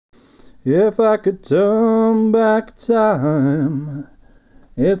If I could turn back time,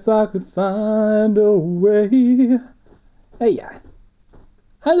 if I could find a way. Hey, yeah.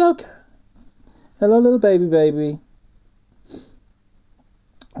 Hello, hello, little baby.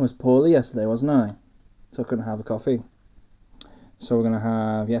 I was poorly yesterday, wasn't I? So I couldn't have a coffee. So we're going to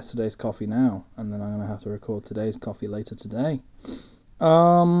have yesterday's coffee now, and then I'm going to have to record today's coffee later today. Yeah.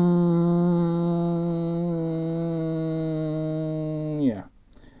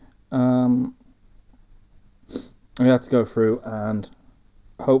 I have to go through and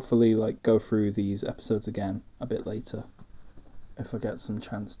hopefully go through these episodes again a bit later if I get some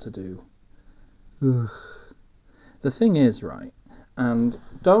chance to do. Ugh. The thing is, right, and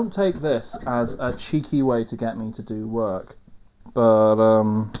don't take this as a cheeky way to get me to do work, but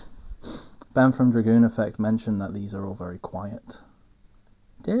Ben from Dragoon Effect mentioned that these are all very quiet.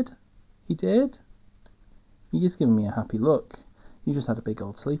 He did? He just giving me a happy look. You just had a big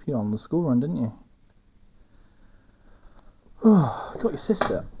old sleepy on the school run, didn't you? Oh, got your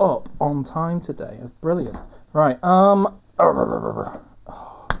sister up on time today. Brilliant. Right, right,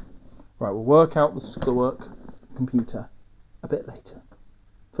 we'll work out the work computer a bit later.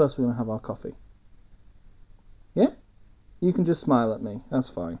 First we're going to have our coffee. Yeah? You can just smile at me. That's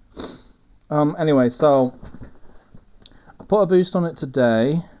fine. Anyway, so I put a boost on it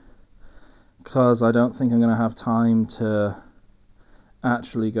today because I don't think I'm going to have time to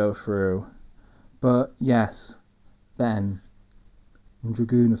actually go through. But yes, Ben,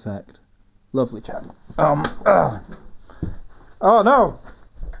 Dragoon Effect. Lovely chap. Oh no!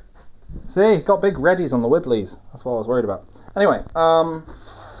 See, got big reddies on the wibblies. That's what I was worried about. Anyway,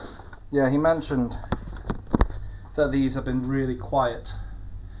 yeah, he mentioned that these have been really quiet,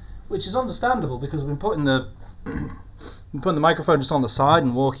 which is understandable because I've been putting the microphone just on the side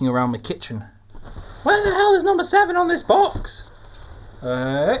and walking around my kitchen. Where the hell is number 7 on this box?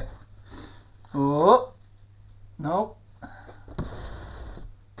 Hey. Oh. No.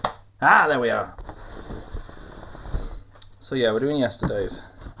 Ah, there we are. So yeah, we're doing yesterday's.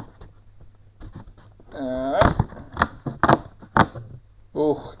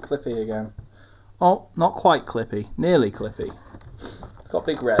 Oh, clippy again. Oh, not quite clippy. Nearly clippy. Got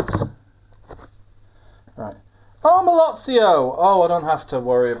big reds. Right. Oh, Melozio! Oh, I don't have to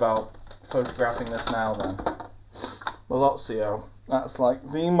worry about photographing this now then. Melozio. That's like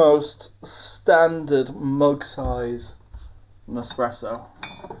the most standard mug size Nespresso.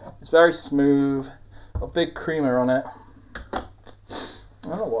 It's very smooth. Got a big creamer on it. I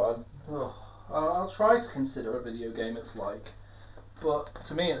don't know what I'll try to consider a video game it's like. But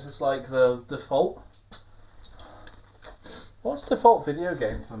to me it's just like the default. What's default video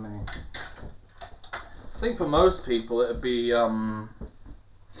game for me? I think for most people it'd be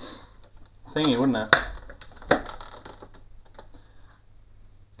thingy, wouldn't it?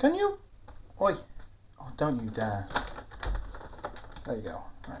 Can you? Oi! Oh, don't you dare! There you go.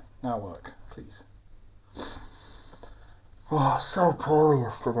 Right, now work, please. Oh, so poorly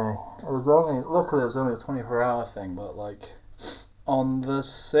yesterday. Luckily it was only a 24-hour thing, but on the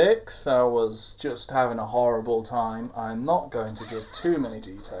 6th I was just having a horrible time. I'm not going to give too many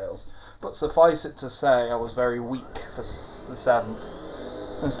details, but suffice it to say I was very weak for the 7th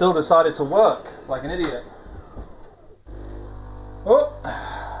and still decided to work like an idiot.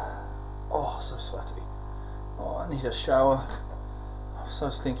 Oh, so sweaty. Oh, I need a shower. I'm so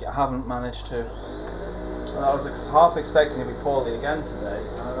stinky. I haven't managed to. I was half expecting to be poorly again today.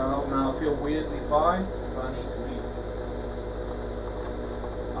 I don't know. I feel weirdly fine, but I need to eat.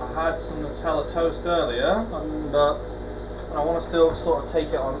 I had some Nutella toast earlier, but I want to still sort of take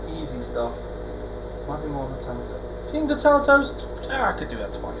it on easy stuff. Might be more Nutella toast. Do you think Nutella toast? I could do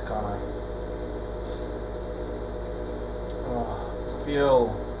that twice, can't I? Oh, I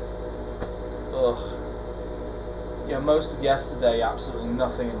feel. Ugh. Yeah, most of yesterday, absolutely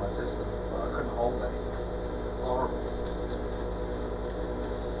nothing in my system. I couldn't hold anything. Horrible.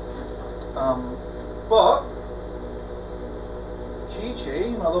 But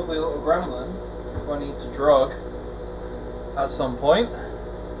Chi-Chi, my lovely little gremlin, who I need to drug at some point,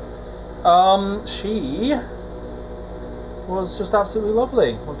 she was just absolutely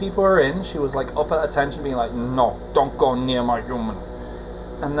lovely. When people were in, she was up at attention being like, no, don't go near my human.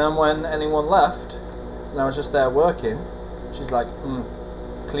 And then when anyone left, and I was just there working, she's like,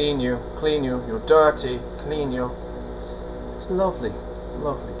 clean you, you're dirty, clean you. It's lovely,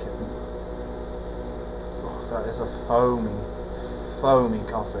 lovely kitten. Oh, that is a foamy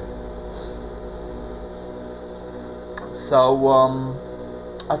coffee. So,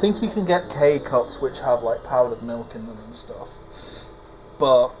 I think you can get K-cups which have powdered milk in them and stuff.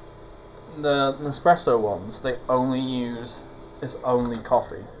 But the Nespresso ones, they only use, it's only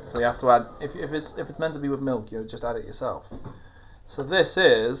coffee. So you have to add, if it's meant to be with milk, you just add it yourself. So this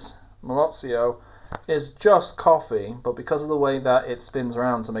is, Melozio, is just coffee, but because of the way that it spins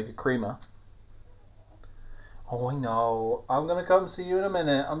around to make a creamer. Oh, I know. I'm going to come see you in a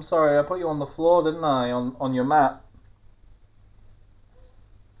minute. I'm sorry, I put you on the floor, didn't I? On your mat.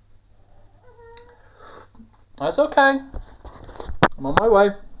 That's okay. I'm on my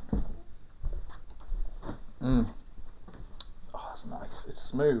way. Oh, that's nice. It's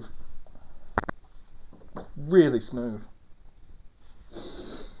smooth. Really smooth.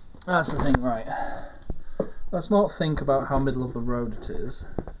 That's the thing, right? Let's not think about how middle of the road it is.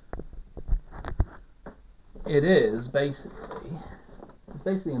 It is basically... It's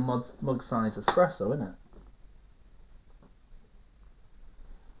basically a mug-sized espresso, isn't it?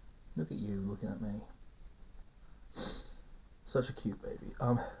 Look at you looking at me. Such a cute baby.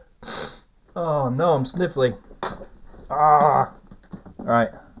 Oh no, I'm sniffly. Ah!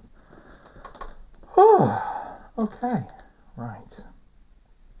 Right. Okay. Right.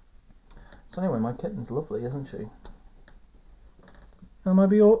 So anyway, my kitten's lovely, isn't she? Am I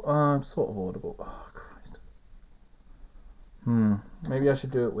sort of audible? Oh, Christ. Maybe I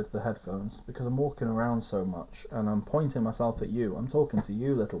should do it with the headphones, because I'm walking around so much, and I'm pointing myself at you. I'm talking to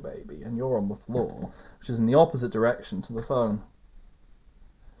you, little baby, and you're on the floor, which is in the opposite direction to the phone.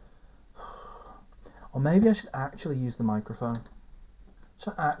 Or maybe I should actually use the microphone.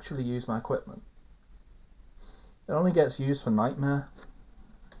 Should I actually use my equipment? It only gets used for Nightmare.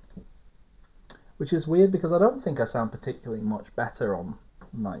 Which is weird because I don't think I sound particularly much better on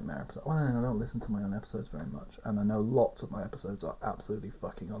Nightmare episodes. Well, I don't listen to my own episodes very much, and I know lots of my episodes are absolutely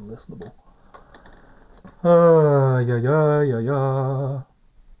fucking unlistenable. Yeah.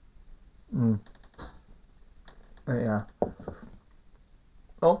 Yeah.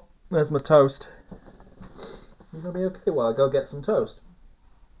 Oh, there's my toast. You gonna be okay while I go get some toast?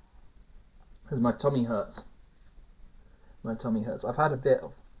 Because my tummy hurts. I've had a bit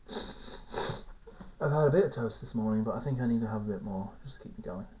of toast this morning, but I think I need to have a bit more just to keep me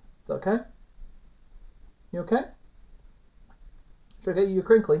going. Is that okay? You okay? Should I get you your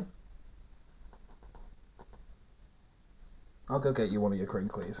crinkly? I'll go get you one of your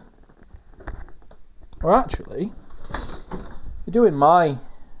crinklies. Or actually,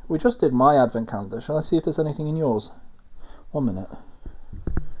 we just did my advent calendar. Shall I see if there's anything in yours? 1 minute.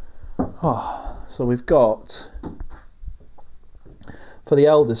 Oh, so we've got, for the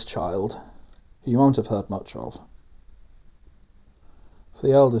eldest child, who you won't have heard much of, for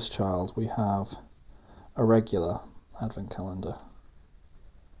the eldest child we have a regular advent calendar.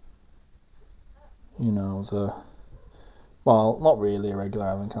 You know, well, not really a regular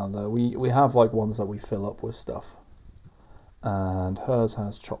advent calendar. We have like ones that we fill up with stuff. And hers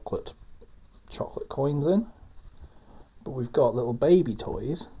has chocolate coins in. But we've got little baby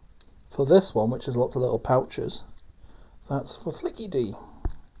toys for this one, which is lots of little pouches. That's for Flicky D.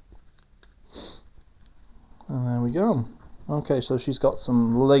 And there we go. Okay, so she's got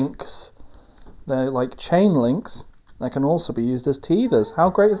some links. They're like chain links that can also be used as teethers.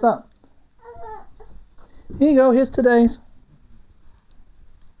 How great is that? Here you go, here's today's.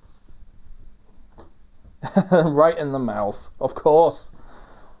 Right in the mouth, of course.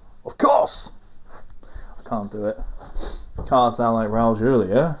 Of course! I can't do it. Can't sound like Raul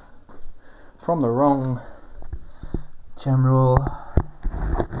Julia. From the wrong general.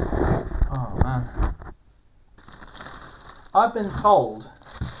 Oh man. I've been told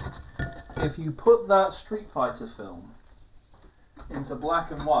if you put that Street Fighter film into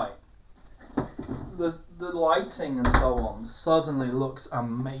black and white, the lighting and so on suddenly looks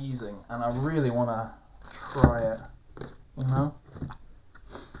amazing, and I really want to try it, you know?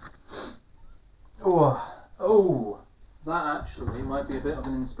 Oh, that actually might be a bit of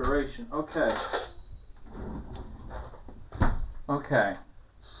an inspiration. Okay,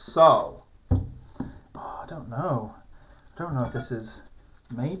 so, I don't know if this is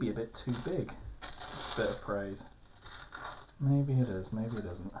maybe a bit too big. Bit of praise. Maybe it is, maybe it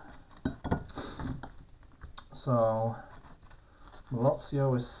isn't. So,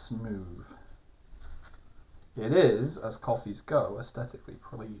 Melozio is smooth. It is, as coffees go, aesthetically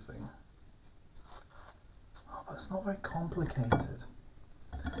pleasing. Oh, but it's not very complicated.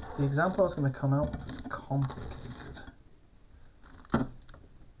 The example I was going to come out with is complicated.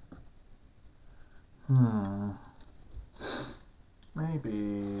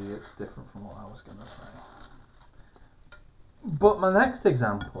 Maybe it's different from what I was going to say. But my next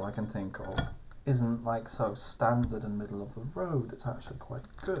example I can think of isn't like so standard and middle of the road. It's actually quite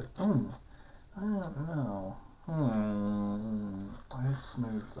good. I don't know. It's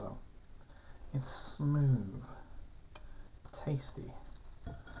smooth though. It's smooth. Tasty.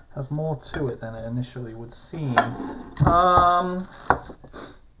 has more to it than it initially would seem. Oh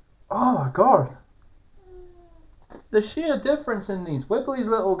my god. The sheer difference in these. Wibbly's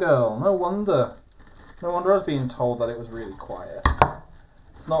little girl. No wonder. No wonder I was being told that it was really quiet.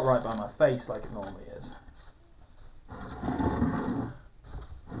 It's not right by my face like it normally is.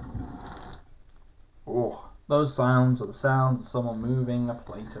 Oh, those sounds are the sounds of someone moving a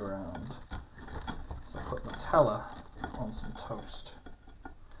plate around. So I put Nutella on some toast.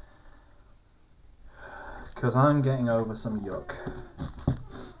 Because I'm getting over some yuck.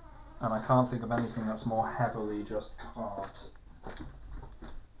 And I can't think of anything that's more heavily just carbs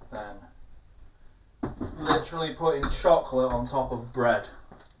than literally putting chocolate on top of bread.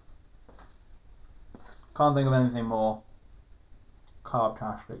 Can't think of anything more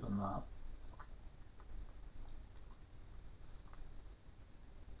carb-tastic than that.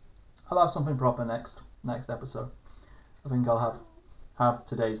 I'll have something proper next episode. I think I'll have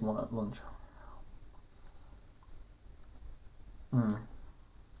today's one at lunch.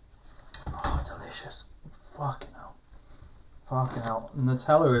 Oh, delicious. Fucking hell. Fucking hell.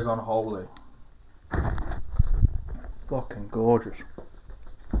 Nutella is unholy. Fucking gorgeous.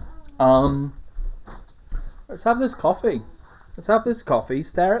 Let's have this coffee.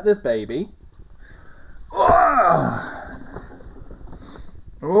 Stare at this baby.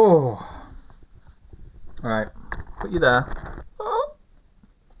 Oh. Alright. Put you there. Oh.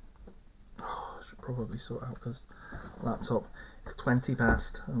 I should probably sort out this laptop. It's 20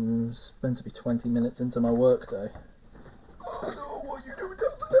 past. I'm meant to be 20 minutes into my work day. Oh no, what are you doing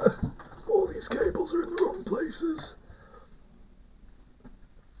down there? All these cables are in the wrong places.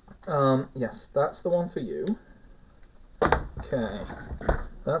 Yes, that's the one for you. Okay.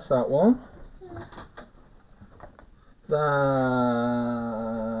 That's that one.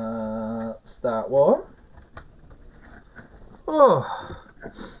 That's that one. Oh,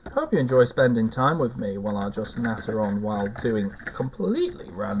 hope you enjoy spending time with me while I just natter on while doing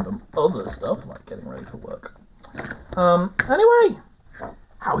completely random other stuff, like getting ready for work. Anyway,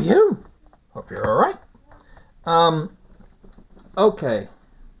 how are you? Hope you're alright. Okay.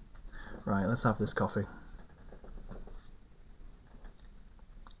 Right, let's have this coffee.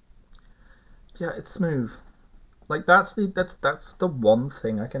 Yeah, it's smooth. Like that's the one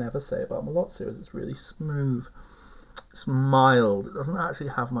thing I can ever say about Melozio is it's really smooth. It's mild. It doesn't actually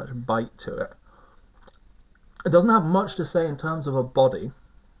have much bite to it. It doesn't have much to say in terms of a body.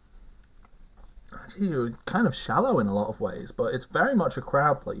 Actually, kind of shallow in a lot of ways, but it's very much a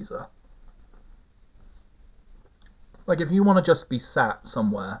crowd pleaser. Like if you want to just be sat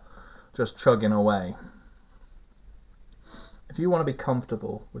somewhere, just chugging away. If you want to be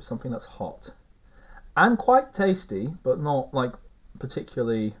comfortable with something that's hot and quite tasty, but not like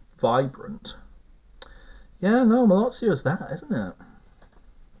particularly vibrant. Yeah, no, Melozio is that, isn't it?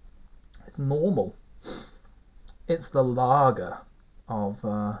 It's normal. It's the lager of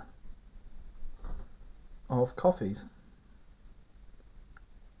coffees.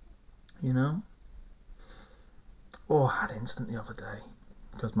 You know? Oh, I had instant the other day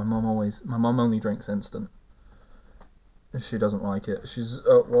because my mum only drinks instant. She doesn't like it. She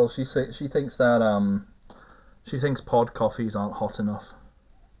thinks that she thinks pod coffees aren't hot enough.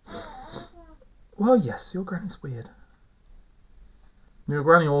 Well, yes, your granny's weird. Your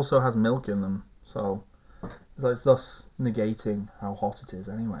granny also has milk in them, so it's thus negating how hot it is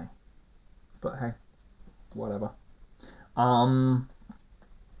anyway. But hey, whatever. Yeah,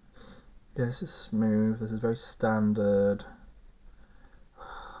 this is smooth. This is very standard.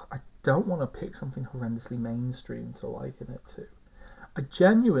 I don't want to pick something horrendously mainstream to liken it to.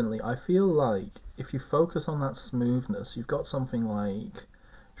 I feel like if you focus on that smoothness, you've got something like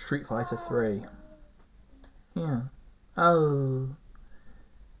Street Fighter 3. Yeah. Oh.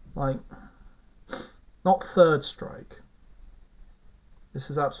 Like, not Third Strike. This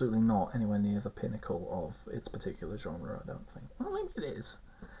is absolutely not anywhere near the pinnacle of its particular genre, I don't think. Well, maybe it is.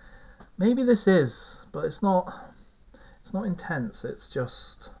 Maybe this is, but it's not intense, it's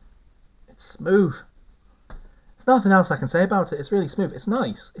smooth. There's nothing else I can say about it. It's really smooth. It's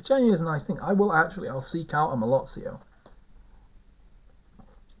nice. It genuinely is a nice thing. I'll seek out a Melozio.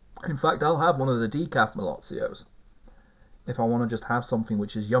 In fact, I'll have one of the decaf Melozios if I want to just have something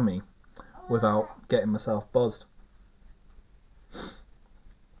which is yummy without getting myself buzzed.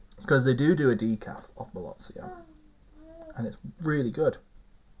 Because they do a decaf of Melozio, and it's really good.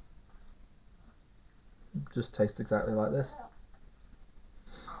 Just tastes exactly like this.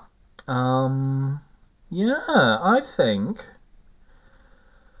 Yeah, I think.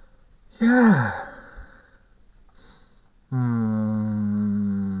 Yeah.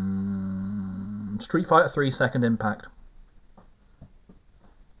 Street Fighter 3 Second Impact.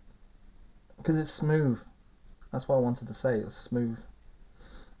 because it's smooth. That's what I wanted to say. It was smooth.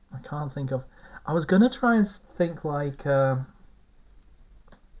 I can't think of. I was gonna try and think like.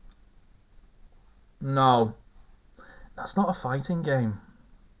 No, that's not a fighting game.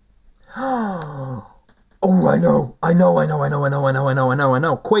 Oh, I know. I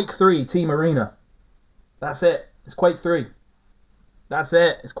know. Quake 3 Team Arena. That's it. It's Quake 3. That's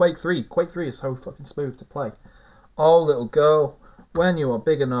it. It's Quake 3. Quake 3 is so fucking smooth to play. Oh, little girl, when you are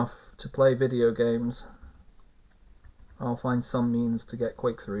big enough to play video games, I'll find some means to get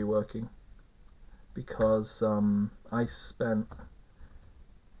Quake 3 working. Because I spent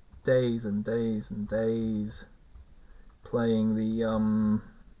days and days and days playing the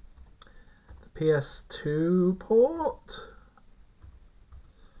PS2 port.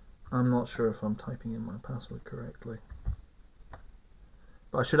 I'm not sure if I'm typing in my password correctly,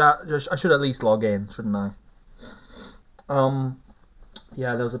 but I should at least log in, shouldn't I?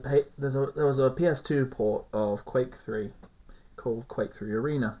 Yeah, there was a PS2 port of Quake 3 called Quake 3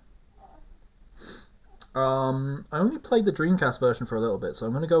 Arena. I only played the Dreamcast version for a little bit, so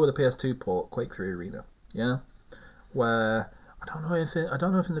I'm going to go with the PS2 port, Quake 3 Arena. Yeah, where I don't know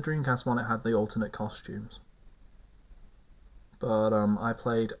if in the Dreamcast one it had the alternate costumes, but I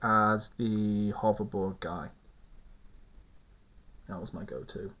played as the hoverboard guy. That was my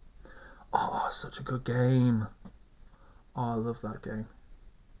go-to. Oh, such a good game. Oh, I love that game.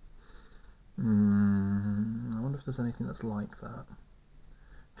 I wonder if there's anything that's like that.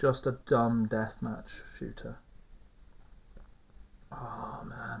 Just a dumb deathmatch shooter. Oh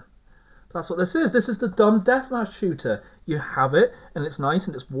man, that's what this is. This is the dumb deathmatch shooter. You have it, and it's nice,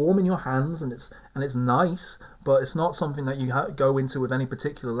 and it's warm in your hands, and it's nice, but it's not something that you go into with any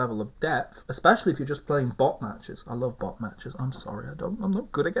particular level of depth. Especially if you're just playing bot matches. I love bot matches. I'm sorry, I'm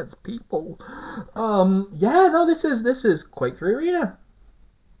not good against people. Yeah, no, this is Quake 3 Arena.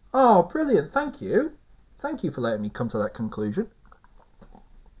 Oh, brilliant! Thank you for letting me come to that conclusion.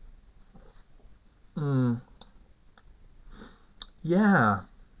 Yeah,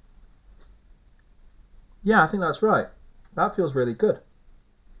 yeah, I think that's right. That feels really good.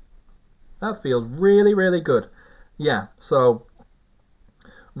 That feels really, really good. Yeah, so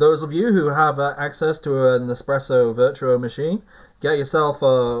those of you who have access to an espresso virtuo machine, get yourself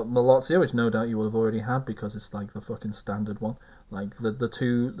a Melozio, which no doubt you will have already had because it's like the fucking standard one. Like the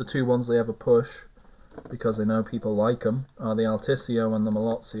two ones they ever push because they know people like them are the Altisio and the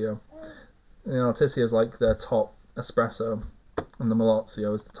Melozio. The Altisio is like their top espresso, and the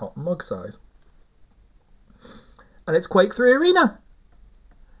Melozio is the top mug size. And it's Quake 3 Arena.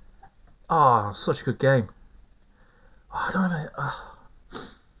 Oh, such a good game. Oh, I don't have any.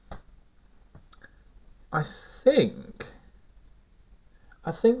 I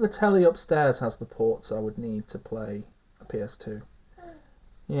think the telly upstairs has the ports I would need to play a PS2.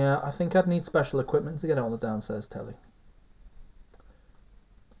 Yeah, I think I'd need special equipment to get it on the downstairs telly.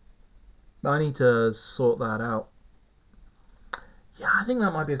 I need to sort that out. Yeah, I think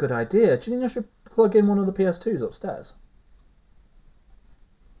that might be a good idea. Do you think I should plug in one of the PS2s upstairs?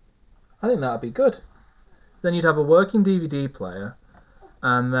 I think that'd be good. Then you'd have a working DVD player,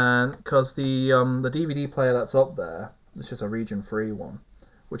 and then because the DVD player that's up there, it's just a region-free one,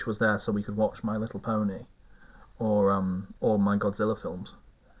 which was there so we could watch My Little Pony or my Godzilla films.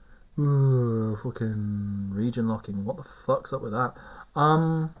 Ooh, fucking region locking. What the fuck's up with that?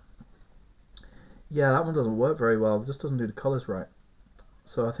 Yeah, that one doesn't work very well. It just doesn't do the colours right.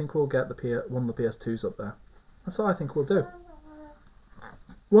 So I think we'll get one of the PS2s up there. That's what I think we'll do.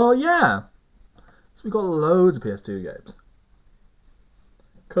 Well, yeah. So we've got loads of PS2 games.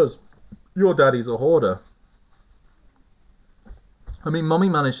 Because your daddy's a hoarder. I mean, Mummy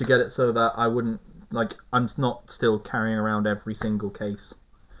managed to get it so that I wouldn't, like, I'm not still carrying around every single case.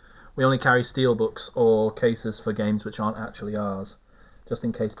 We only carry steelbooks or cases for games which aren't actually ours, just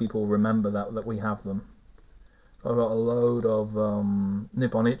in case people remember that we have them. So I've got a load of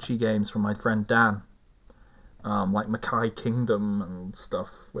Nippon Ichi games from my friend Dan, like Makai Kingdom and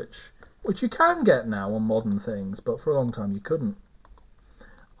stuff, which you can get now on modern things, but for a long time you couldn't.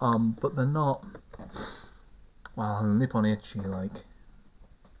 But they're not. Well, Nippon Ichi, like,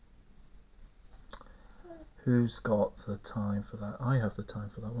 who's got the time for that? I have the time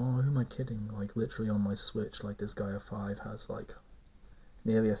for that. Well, who am I kidding? Like, literally on my Switch, like, Disgaea 5 has, like,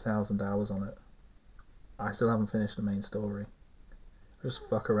 nearly 1,000 hours on it. I still haven't finished the main story. I just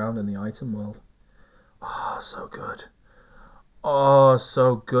fuck around in the item world. Oh, so good. Oh,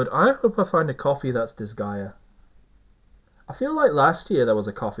 so good. I hope I find a coffee that's Disgaea. I feel like last year there was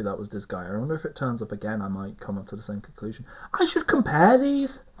a coffee that was Disgaea. I wonder if it turns up again, I might come up to the same conclusion. I should compare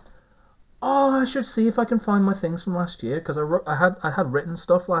these. Oh, I should see if I can find my things from last year because I had written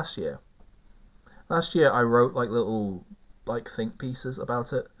stuff last year. Last year I wrote like little like think pieces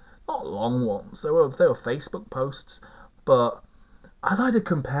about it. Not long ones. They were Facebook posts, but I'd like to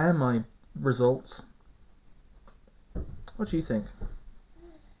compare my results. What do you think?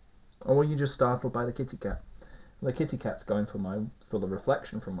 Or were you just startled by the kitty cat? The kitty cat's going for the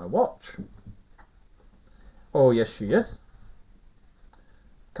reflection from my watch. Oh yes, she is.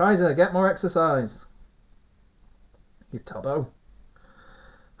 Kaiser, get more exercise. You tubbo.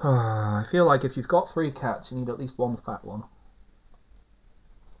 I feel like if you've got 3 cats, you need at least one fat one.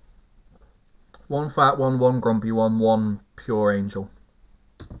 One fat one grumpy one pure angel.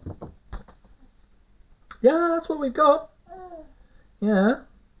 Yeah, that's what we've got. Yeah.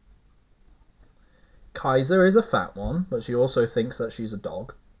 Kaiser is a fat one, but she also thinks that she's a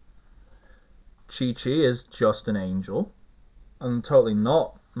dog. Chi-Chi is just an angel, and totally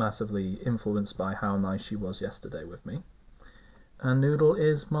not massively influenced by how nice she was yesterday with me. And Noodle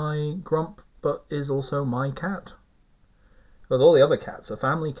is my grump, but is also my cat. Because all the other cats are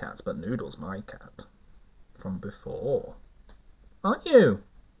family cats, but Noodle's my cat. From before. Aren't you?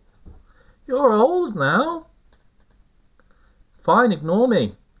 You're old now. Fine, ignore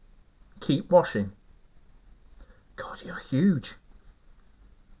me. Keep washing. God, you're huge.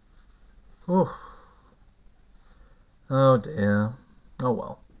 Oh. Oh dear. Oh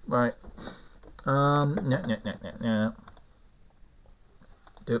well. Right. Nah.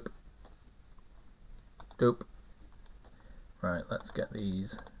 Doop. Doop. Right, let's get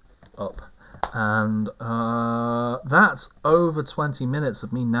these up. And that's over 20 minutes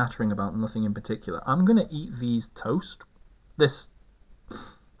of me nattering about nothing in particular. I'm going to eat these toast. This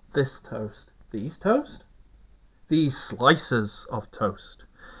toast. These toast? These slices of toast.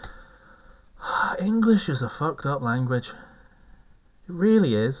 English is a fucked up language. It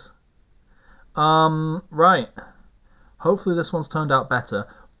really is. Right. Hopefully this one's turned out better.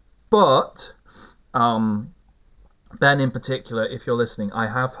 But, Ben in particular, if you're listening, I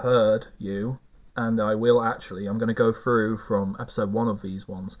have heard you, and I'm going to go through from episode 1 of these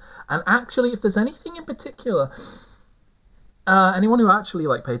ones. And actually, if there's anything in particular, anyone who actually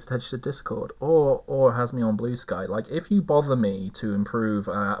like pays attention to Discord or has me on Blue Sky, like if you bother me to improve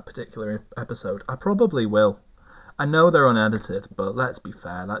a particular episode, I probably will. I know they're unedited, but let's be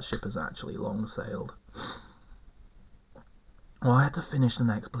fair, that ship has actually long sailed. Well, I had to finish the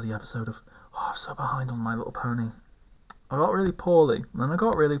next bloody episode of... Oh, I'm so behind on My Little Pony. I got really poorly, and then I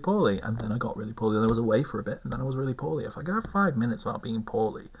got really poorly, and then I got really poorly, and I was away for a bit, and then I was really poorly. If I could have 5 minutes without being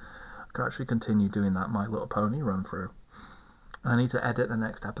poorly, I could actually continue doing that My Little Pony run through. And I need to edit the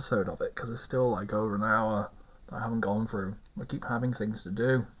next episode of it, because it's still like over an hour that I haven't gone through. I keep having things to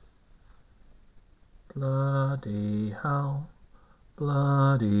do. Bloody hell.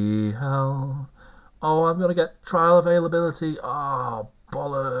 Bloody hell. Oh, I'm going to get trial availability. Oh,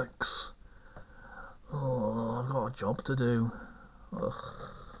 bollocks. Oh, I've got a job to do. Ugh.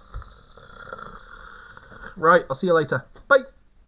 Right, I'll see you later. Bye.